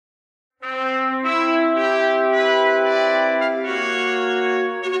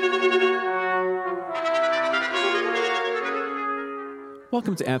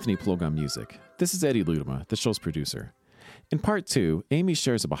Welcome to Anthony Plug on Music. This is Eddie Ludema, the show's producer. In part 2, Amy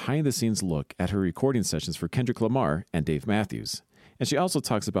shares a behind-the-scenes look at her recording sessions for Kendrick Lamar and Dave Matthews. And she also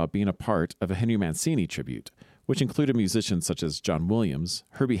talks about being a part of a Henry Mancini tribute, which included musicians such as John Williams,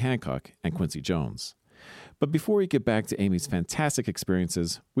 Herbie Hancock, and Quincy Jones. But before we get back to Amy's fantastic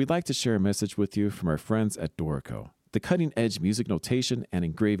experiences, we'd like to share a message with you from our friends at Dorico, the cutting-edge music notation and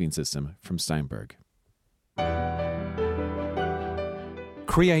engraving system from Steinberg.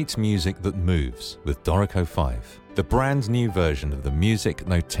 Create music that moves with Dorico 5, the brand new version of the music,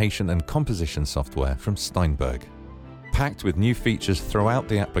 notation and composition software from Steinberg. Packed with new features throughout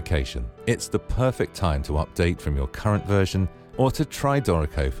the application, it's the perfect time to update from your current version or to try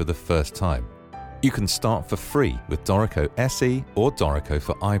Dorico for the first time. You can start for free with Dorico SE or Dorico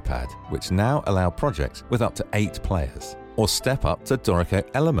for iPad, which now allow projects with up to 8 players. Or step up to Dorico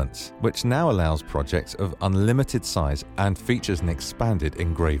Elements, which now allows projects of unlimited size and features an expanded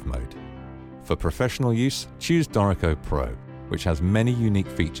engrave mode. For professional use, choose Dorico Pro, which has many unique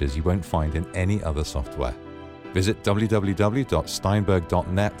features you won't find in any other software. Visit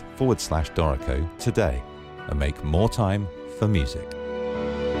www.steinberg.net/Dorico today and make more time for music.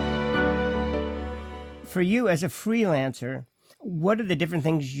 For you as a freelancer, what are the different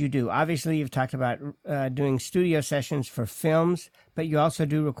things you do? Obviously, you've talked about doing studio sessions for films, but you also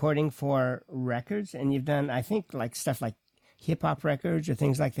do recording for records, and you've done, I think, like stuff like hip-hop records or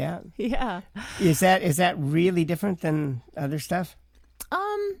things like that. Yeah. Is that really different than other stuff?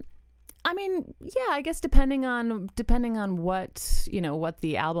 I mean, yeah, I guess depending on what, what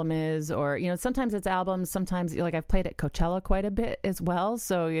the album is, or, sometimes it's albums, sometimes like I've played at Coachella quite a bit as well.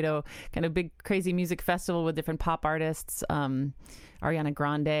 So, kind of big crazy music festival with different pop artists, Ariana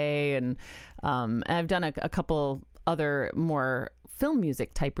Grande, and I've done a couple other more film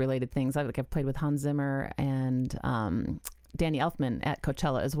music type related things. I've played with Hans Zimmer and Danny Elfman at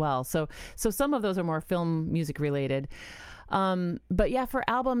Coachella as well. So some of those are more film music related. But yeah, for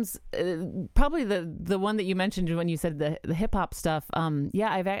albums, probably the one that you mentioned when you said the hip hop stuff.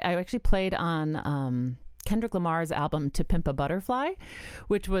 Yeah, I've actually played on Kendrick Lamar's album "To Pimp a Butterfly,"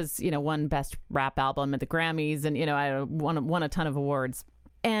 which was won Best Rap Album at the Grammys, and I won a ton of awards.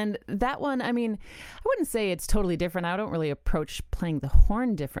 And that one, I mean, I wouldn't say it's totally different. I don't really approach playing the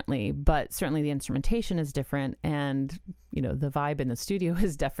horn differently, but certainly the instrumentation is different, and the vibe in the studio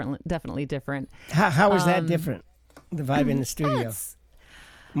is definitely different. How is that different? The vibe in the studio,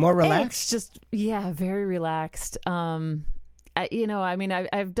 more relaxed. It's just very relaxed. I've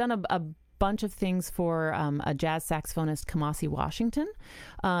done a bunch of things for a jazz saxophonist, Kamasi Washington,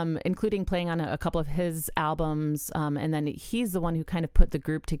 including playing on a couple of his albums, and then he's the one who kind of put the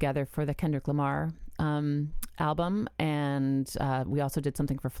group together for the Kendrick Lamar album, and we also did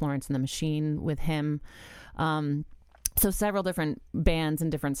something for Florence and the Machine with him. So several different bands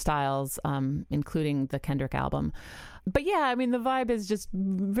and different styles, including the Kendrick album. But yeah, I mean, the vibe is just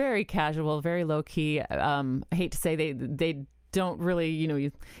very casual, very low key. I hate to say they don't really,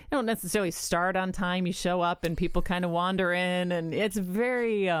 you don't necessarily start on time. You show up and people kind of wander in, and it's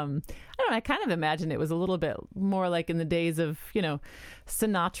very, I don't know, I kind of imagine it was a little bit more like in the days of,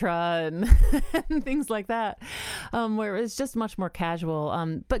 Sinatra and, and things like that, where it was just much more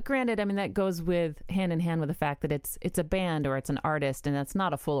casual. But granted, I mean, that goes hand in hand with the fact that it's a band or it's an artist, and it's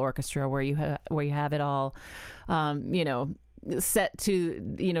not a full orchestra where you have it all, set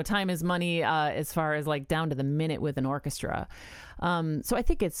to, time is money, as far as like down to the minute with an orchestra. So I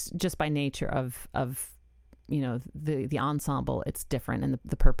think it's just by nature of the ensemble, it's different, and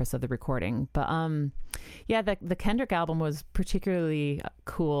the purpose of the recording. But the Kendrick album was particularly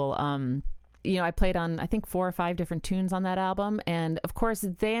cool. I played on, I think, 4 or 5 different tunes on that album. And of course,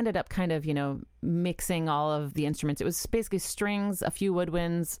 they ended up kind of, mixing all of the instruments. It was basically strings, a few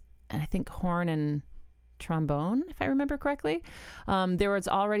woodwinds, and I think horn and trombone, if I remember correctly. There was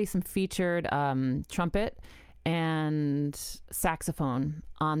already some featured trumpet and saxophone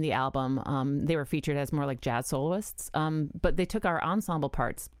on the album. They were featured as more like jazz soloists, but they took our ensemble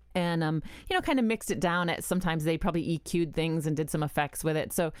parts and kind of mixed it down. Sometimes they probably EQ'd things and did some effects with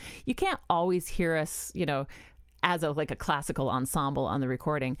it, so you can't always hear us as a classical ensemble on the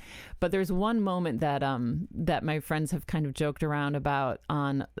recording. But there's one moment that that my friends have kind of joked around about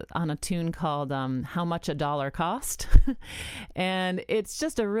on a tune called "How Much a Dollar Cost," and it's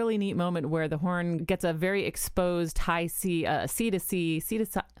just a really neat moment where the horn gets a very exposed high C, C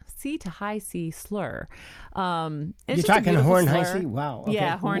to high C slur. You're talking horn high C? Wow. Okay.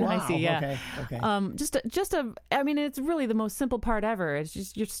 Yeah, horn high C. Yeah. Okay. I mean, it's really the most simple part ever. It's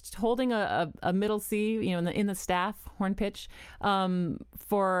just you're just holding a middle C, in the staff horn pitch,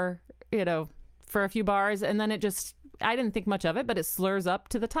 for a few bars, and then it just I didn't think much of it, but it slurs up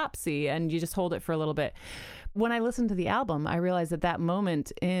to the top C and you just hold it for a little bit. When I listened to the album, I realized that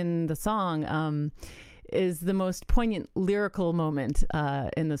moment in the song is the most poignant lyrical moment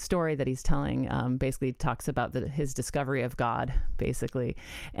in the story that he's telling. Basically talks about his discovery of God, basically.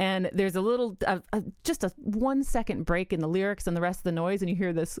 And there's a little, just a 1 second break in the lyrics and the rest of the noise, and you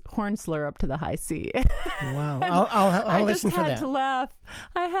hear this horn slur up to the high C. Wow. I'll listen for that. I just had to laugh.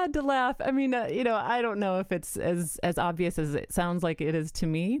 I had to laugh. I mean, I don't know if it's as obvious as it sounds like it is to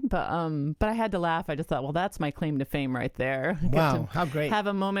me, but I had to laugh. I just thought, well, that's my claim to fame right there. Wow, how great. Have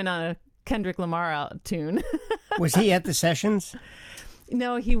a moment on a Kendrick Lamar out tune. Was he at the sessions?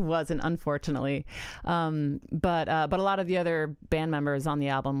 No, he wasn't, unfortunately. But a lot of the other band members on the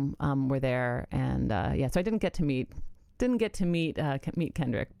album were there, and so I didn't get to meet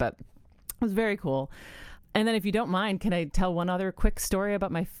Kendrick, but it was very cool. And then, if you don't mind, can I tell one other quick story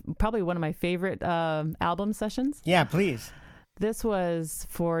about probably one of my favorite album sessions? Yeah, please. This was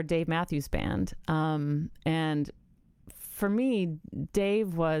for Dave Matthews Band, and for me,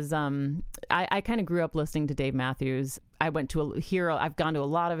 Dave was, I kind of grew up listening to Dave Matthews. I've gone to a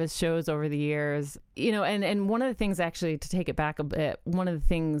lot of his shows over the years, and one of the things, actually, to take it back a bit, one of the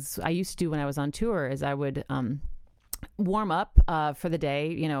things I used to do when I was on tour is I would warm up for the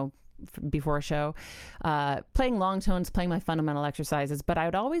day, before a show, playing long tones, playing my fundamental exercises, but I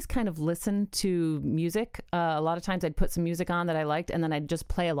would always kind of listen to music. A lot of times I'd put some music on that I liked, and then I'd just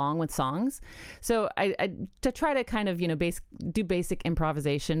play along with songs. So I to try to kind of, do basic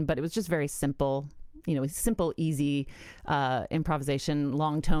improvisation, but it was just very simple, simple, easy improvisation,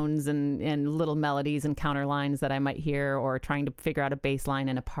 long tones and little melodies and counter lines that I might hear, or trying to figure out a bass line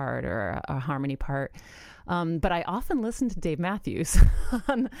in a part or a harmony part. But I often listened to Dave Matthews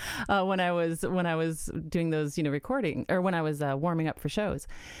when I was doing those, recording, or when I was warming up for shows.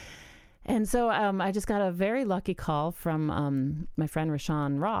 And so I just got a very lucky call from my friend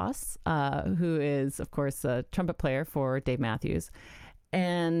Rashawn Ross, who is, of course, a trumpet player for Dave Matthews.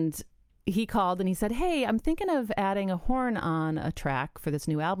 And he called and he said, "Hey, I'm thinking of adding a horn on a track for this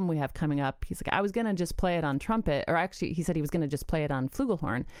new album we have coming up." He's like, "I was going to just play it on trumpet," or actually he said he was going to just play it on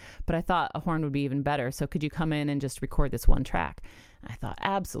flugelhorn, but I thought a horn would be even better. So could you come in and just record this one track? I thought,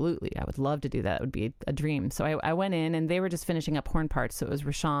 absolutely. I would love to do that. It would be a dream. So I went in, and they were just finishing up horn parts. So it was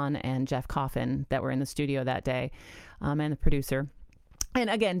Rashawn and Jeff Coffin that were in the studio that day, and the producer. And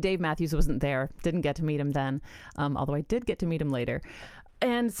again, Dave Matthews wasn't there. Didn't get to meet him then, although I did get to meet him later.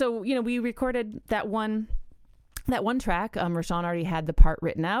 And so, we recorded that one track. Rashawn already had the part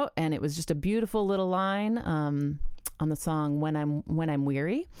written out, and it was just a beautiful little line on the song "When I'm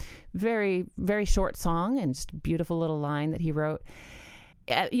Weary." Very, very short song, and just a beautiful little line that he wrote.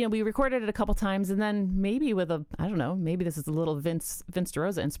 We recorded it a couple times, and then maybe maybe this is a little Vince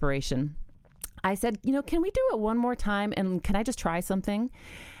DeRosa inspiration. I said, can we do it one more time, and can I just try something?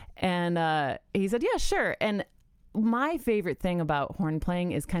 And he said, yeah, sure. And my favorite thing about horn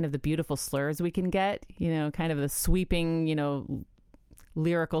playing is kind of the beautiful slurs we can get, kind of the sweeping,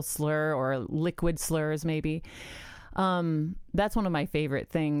 lyrical slur or liquid slurs maybe. That's one of my favorite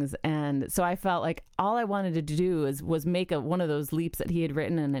things. And so I felt like all I wanted to do was make one of those leaps that he had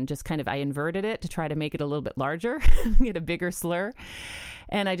written, and then just kind of I inverted it to try to make it a little bit larger, get a bigger slur.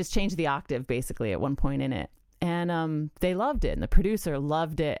 And I just changed the octave basically at one point in it. And they loved it, and the producer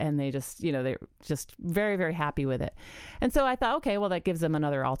loved it, and they just, they're just very, very happy with it. And so I thought, okay, well, that gives them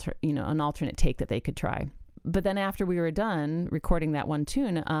another an alternate take that they could try. But then after we were done recording that one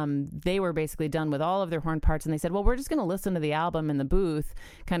tune, they were basically done with all of their horn parts, and they said, well, we're just going to listen to the album in the booth,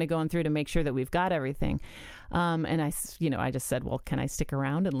 kind of going through to make sure that we've got everything. And I just said, well, can I stick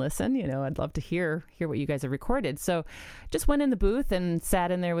around and listen? I'd love to hear what you guys have recorded. So just went in the booth and sat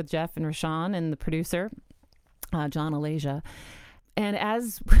in there with Jeff and Rashawn and the producer, John Alasia. And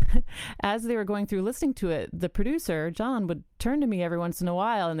as they were going through listening to it, the producer, John, would turn to me every once in a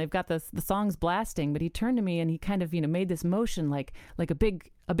while, and they've got the songs blasting, but he turned to me and he kind of, made this motion like a big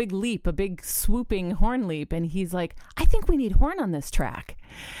leap, a big swooping horn leap. And he's like, I think we need horn on this track.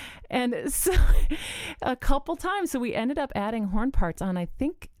 And so a couple times, so we ended up adding horn parts on, I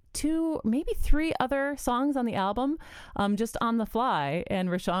think, 2, maybe 3 other songs on the album, just on the fly. And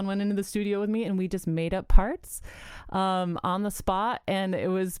Rashawn went into the studio with me, and we just made up parts on the spot. And it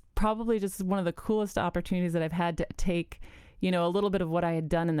was probably just one of the coolest opportunities that I've had to take, a little bit of what I had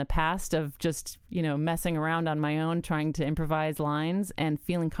done in the past of just, messing around on my own, trying to improvise lines, and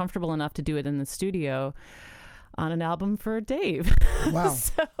feeling comfortable enough to do it in the studio. on an album for Dave. Wow.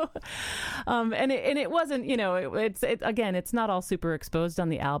 So, and it wasn't, it's not all super exposed on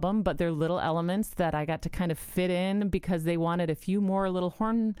the album, but they're little elements that I got to kind of fit in because they wanted a few more little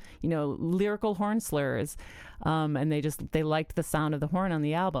horn, lyrical horn slurs. And they liked the sound of the horn on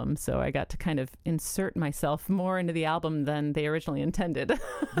the album. So I got to kind of insert myself more into the album than they originally intended.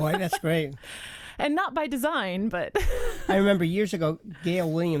 Boy, that's great. And not by design, but I remember years ago, Gail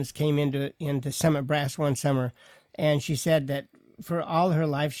Williams came into Summit Brass one summer, and she said that for all her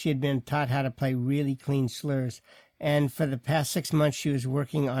life she had been taught how to play really clean slurs. And for the past 6 months, she was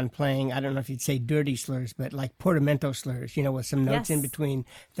working on playing, I don't know if you'd say dirty slurs, but like portamento slurs, with some notes in between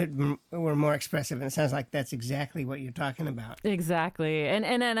that were more expressive. And it sounds like that's exactly what you're talking about. Exactly.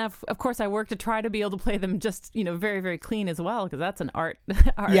 And of course, I work to try to be able to play them just, very, very clean as well, because that's an art in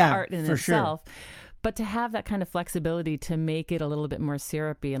itself. Sure. But to have that kind of flexibility to make it a little bit more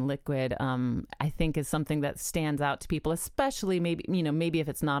syrupy and liquid, I think is something that stands out to people, especially maybe if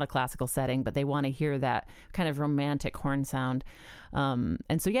it's not a classical setting, but they want to hear that kind of romantic horn sound. And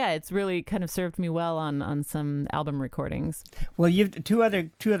so, it's really kind of served me well on some album recordings. Well, you've two other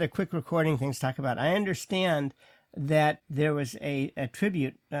quick recording things to talk about. I understand that there was a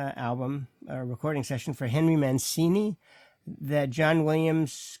tribute album, a recording session for Henry Mancini that John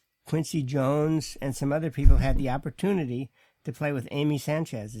Williams, Quincy Jones, and some other people had the opportunity to play with Amy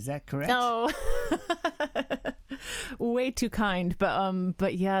Sanchez. Is that correct? Oh, way too kind.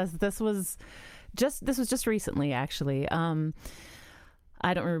 But yes, this was just recently, actually.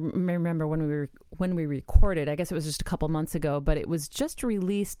 I don't remember when we recorded. I guess it was just a couple months ago, but it was just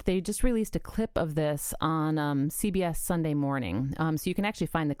released. They just released a clip of this on CBS Sunday Morning. So you can actually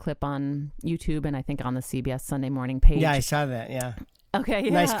find the clip on YouTube and I think on the CBS Sunday Morning page. Yeah, I saw that. Yeah. Okay. Yeah.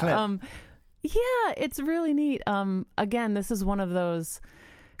 Nice clip. It's really neat. Again, this is one of those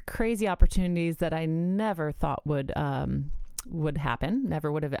crazy opportunities that I never thought would happen.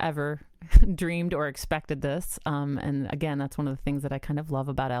 Never would have ever dreamed or expected this. And again, that's one of the things that I kind of love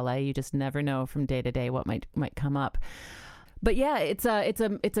about LA. You just never know from day to day what might come up. But yeah, it's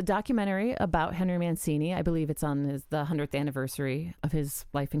a documentary about Henry Mancini. I believe it's on the 100th anniversary of his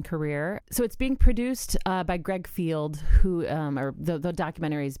life and career. So it's being produced by Greg Field, who the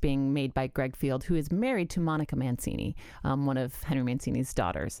documentary is being made by Greg Field, who is married to Monica Mancini, one of Henry Mancini's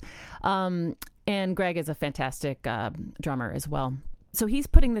daughters. And Greg is a fantastic drummer as well. So he's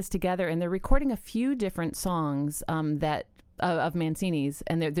putting this together, and they're recording a few different songs of Mancini's,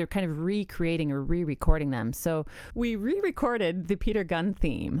 and they're kind of recreating or re-recording them. So we re-recorded the Peter Gunn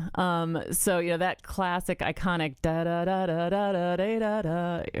theme. So that classic, iconic da da da da da da da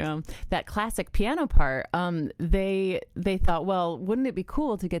da, that classic piano part. They thought, well, wouldn't it be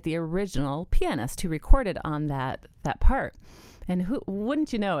cool to get the original pianist who recorded on that part? And who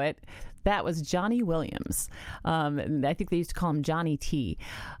wouldn't you know it? That was Johnny Williams. I think they used to call him Johnny T,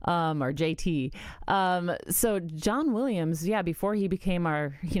 or JT. So John Williams, before he became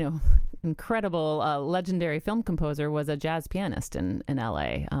our, incredible, legendary film composer, was a jazz pianist in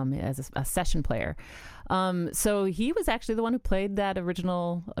LA as a session player. So he was actually the one who played that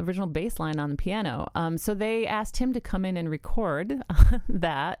original bass line on the piano. So they asked him to come in and record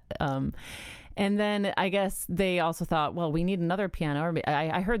that. And then I guess they also thought, well, we need another piano. Or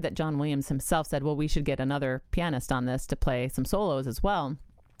I heard that John Williams himself said, well, we should get another pianist on this to play some solos as well.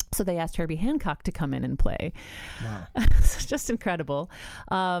 So they asked Herbie Hancock to come in and play. Wow. It's just incredible.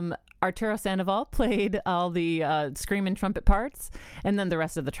 Arturo Sandoval played all the screaming trumpet parts, and then the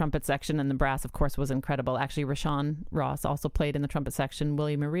rest of the trumpet section and the brass, of course, was incredible. Actually, Rashawn Ross also played in the trumpet section.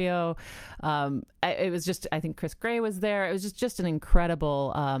 Willie Murillo. It was just, I think Chris Gray was there. It was just an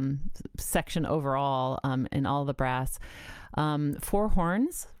incredible section overall in all the brass. 4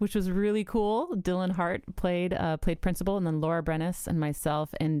 horns, which was really cool. Dylan Hart played principal, and then Laura Brennis and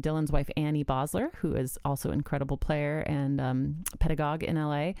myself and Dylan's wife Annie Bosler, who is also an incredible player and pedagogue in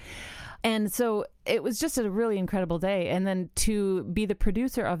LA. And so it was just a really incredible day. And then to be the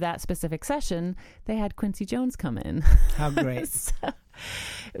producer of that specific session, they had Quincy Jones come in. How great. So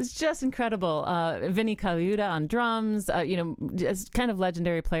it was just incredible. Vinny Colaiuta on drums, just kind of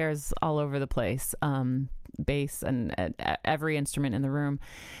legendary players all over the place. Bass and every instrument in the room.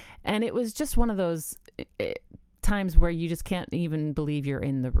 And it was just one of those times where you just can't even believe you're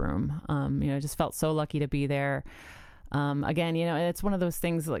in the room. I just felt so lucky to be there. Again, it's one of those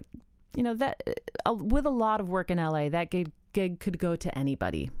things like, that with a lot of work in LA, that gig could go to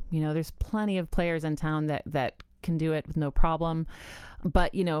anybody. There's plenty of players in town that can do it with no problem.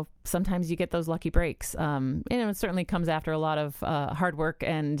 But, sometimes you get those lucky breaks. It certainly comes after a lot of hard work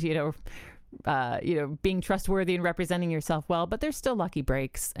and, being trustworthy and representing yourself well, but there's still lucky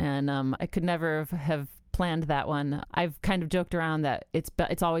breaks. And I could never have planned that one. I've kind of joked around that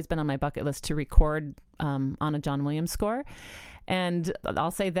it's always been on my bucket list to record on a John Williams score. And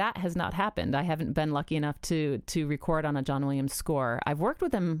I'll say that has not happened. I haven't been lucky enough to record on a John Williams score. I've worked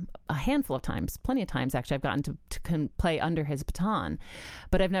with him a handful of times, plenty of times actually. I've gotten to play under his baton,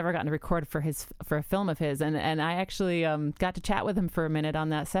 but I've never gotten to record for a film of his. And I actually got to chat with him for a minute on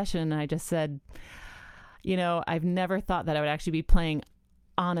that session. And I just said, I've never thought that I would actually be playing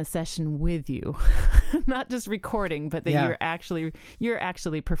on a session with you, not just recording, but that you're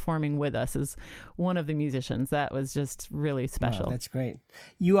actually performing with us as one of the musicians. That was just really special. Wow, that's great.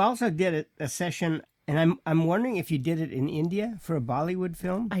 You also did a session, and I'm wondering if you did it in India for a Bollywood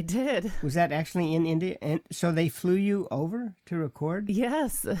film. I did. Was that actually in India? And so they flew you over to record?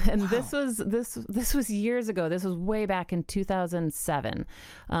 Yes, and wow. This was years ago. This was way back in 2007.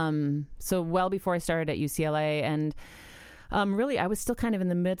 So well before I started at UCLA, and really, I was still kind of in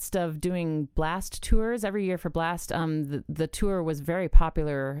the midst of doing Blast tours every year for Blast. The tour was very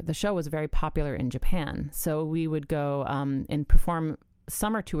popular. The show was very popular in Japan. So we would go and perform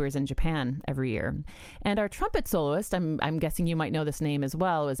summer tours in Japan every year. And our trumpet soloist, I'm guessing you might know this name as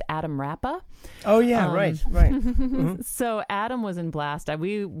well, was Adam Rappa. Oh, yeah, right. Mm-hmm. So Adam was in Blast.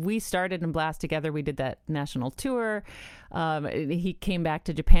 We started in Blast together. We did that national tour. He came back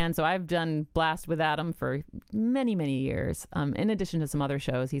to Japan. So I've done Blast with Adam for many, many years. In addition to some other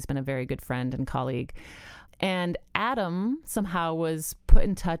shows, he's been a very good friend and colleague. And Adam somehow was put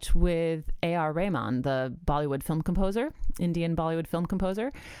in touch with A.R. Rahman, the Bollywood film composer, Indian Bollywood film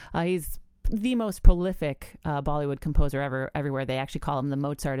composer. He's the most prolific Bollywood composer everywhere. They actually call him the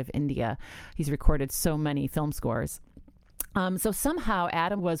Mozart of India. He's recorded so many film scores. So somehow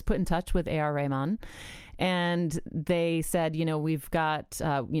Adam was put in touch with A.R. Rahman, and they said, we've got,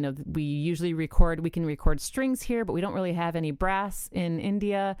 we usually we can record strings here, but we don't really have any brass in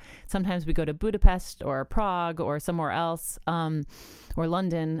India. Sometimes we go to Budapest or Prague or somewhere else, or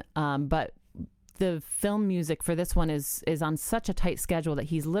London. But the film music for this one is on such a tight schedule that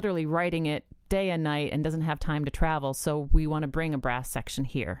he's literally writing it day and night and doesn't have time to travel. So we want to bring a brass section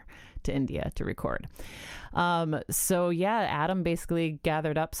here to India to record. Adam basically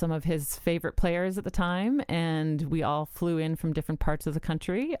gathered up some of his favorite players at the time, and we all flew in from different parts of the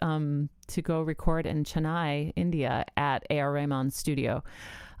country to go record in Chennai, India at A.R. Rahman's studio.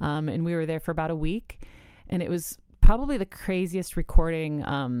 And we were there for about a week, and it was probably the craziest recording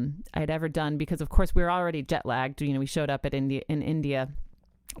I'd ever done because, of course, we were already jet lagged. We showed up in India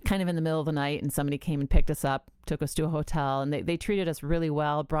kind of in the middle of the night, and somebody came and picked us up, took us to a hotel, and they treated us really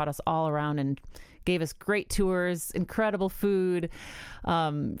well, brought us all around and gave us great tours, incredible food,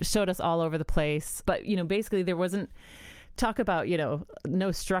 showed us all over the place. But, basically there wasn't, talk about,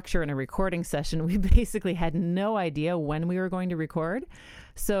 no structure in a recording session. We basically had no idea when we were going to record.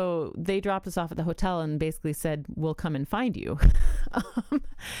 So they dropped us off at the hotel and basically said, we'll come and find you.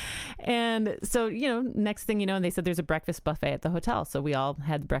 And so, next thing you know, they said there's a breakfast buffet at the hotel. So we all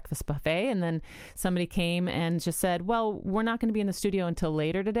had the breakfast buffet, and then somebody came and just said, well, we're not going to be in the studio until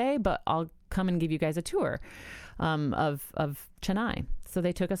later today, but I'll come and give you guys a tour of Chennai. So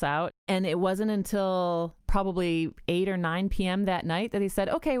they took us out, and it wasn't until probably 8 or 9 p.m. that night that they said,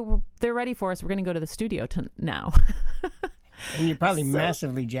 okay, they're ready for us. We're going to go to the studio now. And you're probably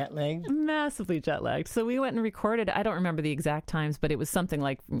massively jet lagged. Massively jet lagged. So we went and recorded. I don't remember the exact times, but it was something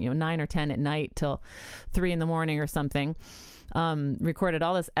like 9 or 10 at night till 3 a.m. or something. Recorded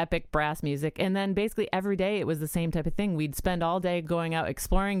all this epic brass music, and then basically every day it was the same type of thing. We'd spend all day going out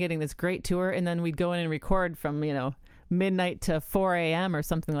exploring, getting this great tour, and then we'd go in and record from midnight to 4 a.m. or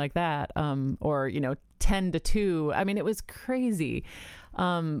something like that, or 10 to 2. I mean, it was crazy.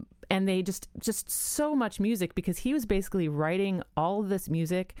 And they just so much music, because he was basically writing all of this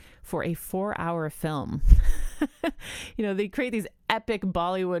music for a 4-hour film. They create these epic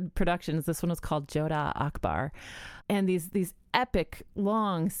Bollywood productions. This one was called Jodha Akbar. And these epic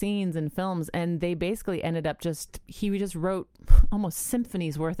long scenes and films. And they basically ended up he just wrote almost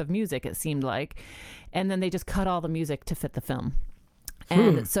symphonies worth of music, it seemed like. And then they just cut all the music to fit the film.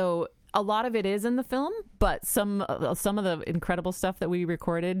 And so a lot of it is in the film, but some of the incredible stuff that we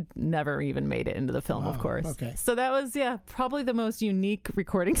recorded never even made it into the film, of course. Okay. So that was, probably the most unique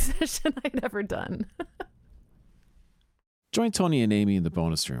recording session I'd ever done. Join Tony and Amy in the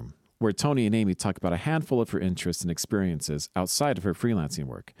bonus room, where Tony and Amy talk about a handful of her interests and experiences outside of her freelancing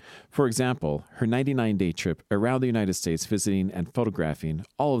work. For example, her 99-day trip around the United States visiting and photographing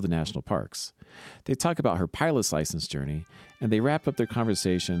all of the national parks. They talk about her pilot's license journey, and they wrap up their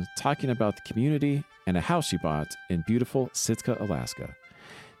conversation talking about the community and a house she bought in beautiful Sitka, Alaska.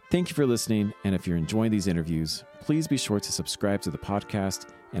 Thank you for listening, and if you're enjoying these interviews, please be sure to subscribe to the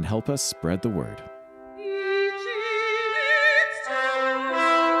podcast and help us spread the word.